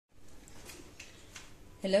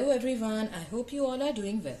Hello everyone, I hope you all are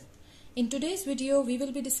doing well. In today's video, we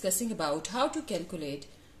will be discussing about how to calculate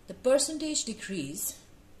the percentage decrease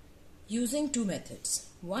using two methods.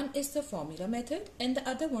 One is the formula method and the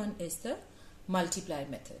other one is the multiplier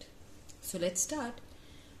method. So let's start.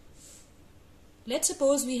 Let's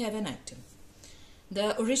suppose we have an item.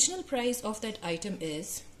 The original price of that item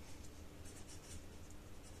is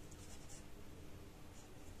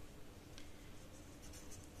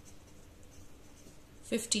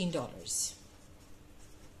 $15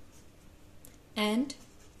 and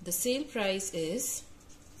the sale price is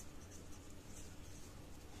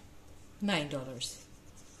 $9.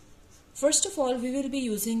 First of all, we will be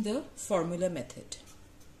using the formula method.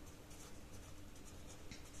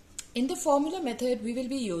 In the formula method, we will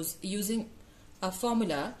be using a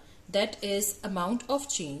formula that is amount of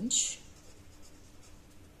change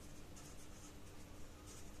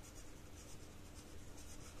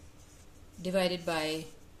divided by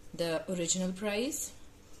the original price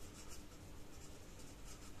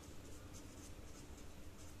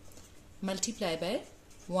multiplied by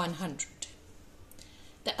 100.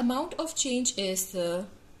 The amount of change is the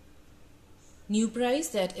new price,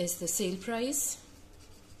 that is the sale price,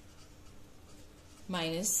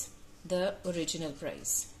 minus the original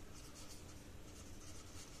price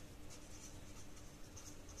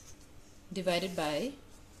divided by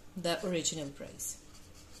the original price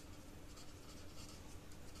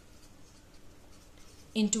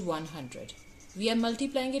into 100. We are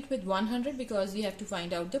multiplying it with 100 because we have to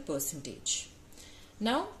find out the percentage.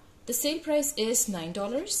 Now the sale price is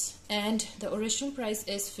 $9 and the original price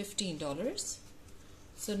is $15.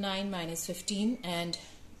 So 9 minus 15, and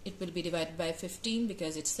it will be divided by 15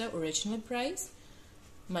 because it's the original price,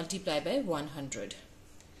 multiplied by 100.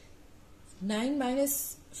 9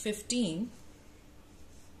 minus 15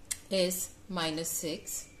 is minus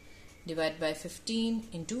 6 divided by 15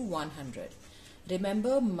 into 100.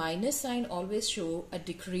 Remember, minus sign always show a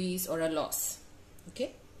decrease or a loss.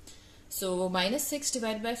 Okay, so minus 6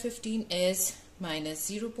 divided by 15 is minus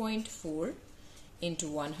 0.4 into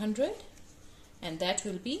 100, and that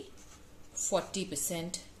will be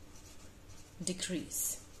 40%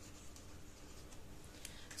 decrease.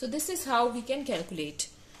 So this is how we can calculate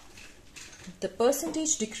the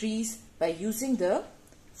percentage decrease by using the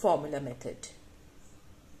formula method.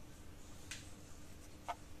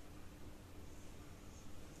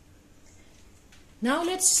 Now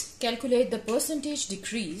let's calculate the percentage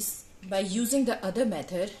decrease by using the other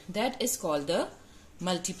method, that is called the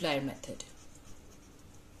multiplier method.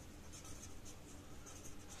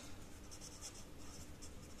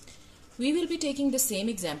 We will be taking the same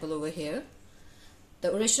example over here.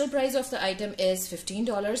 The original price of the item is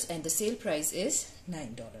 $15 and the sale price is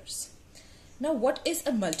 $9. Now what is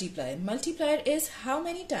a multiplier? Multiplier is how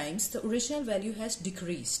many times the original value has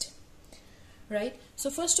decreased. Right? So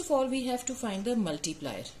first of all, we have to find the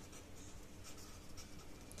multiplier.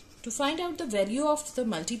 To find out the value of the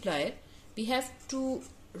multiplier, we have to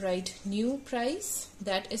write new price,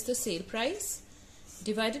 that is the sale price,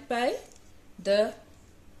 divided by the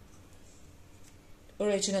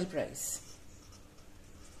original price.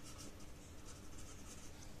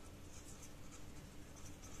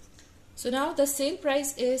 So now the sale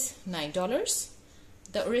price is $9.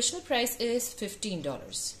 The original price is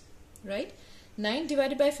 $15. Right? 9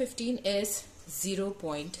 divided by 15 is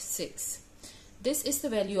 0.6. This is the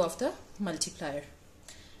value of the multiplier.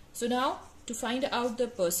 So now to find out the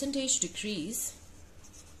percentage decrease,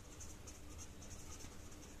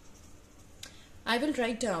 I will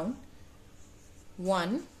write down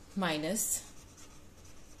 1 minus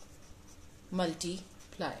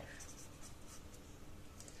multiplier.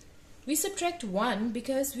 We subtract 1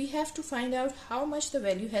 because we have to find out how much the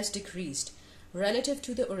value has decreased relative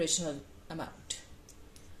to the original amount.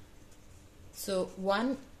 So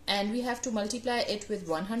 1, and we have to multiply it with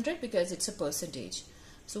 100 because it's a percentage.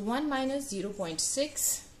 So 1 minus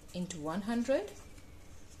 0.6 into 100.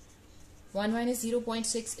 1 minus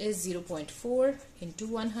 0.6 is 0.4 into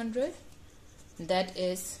 100. That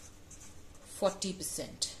is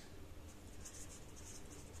 40%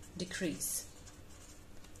 decrease.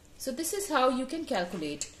 So this is how you can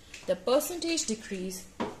calculate the percentage decrease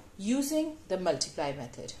using the multiply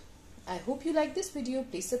method. I hope you like this video.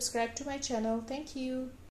 Please subscribe to my channel. Thank you.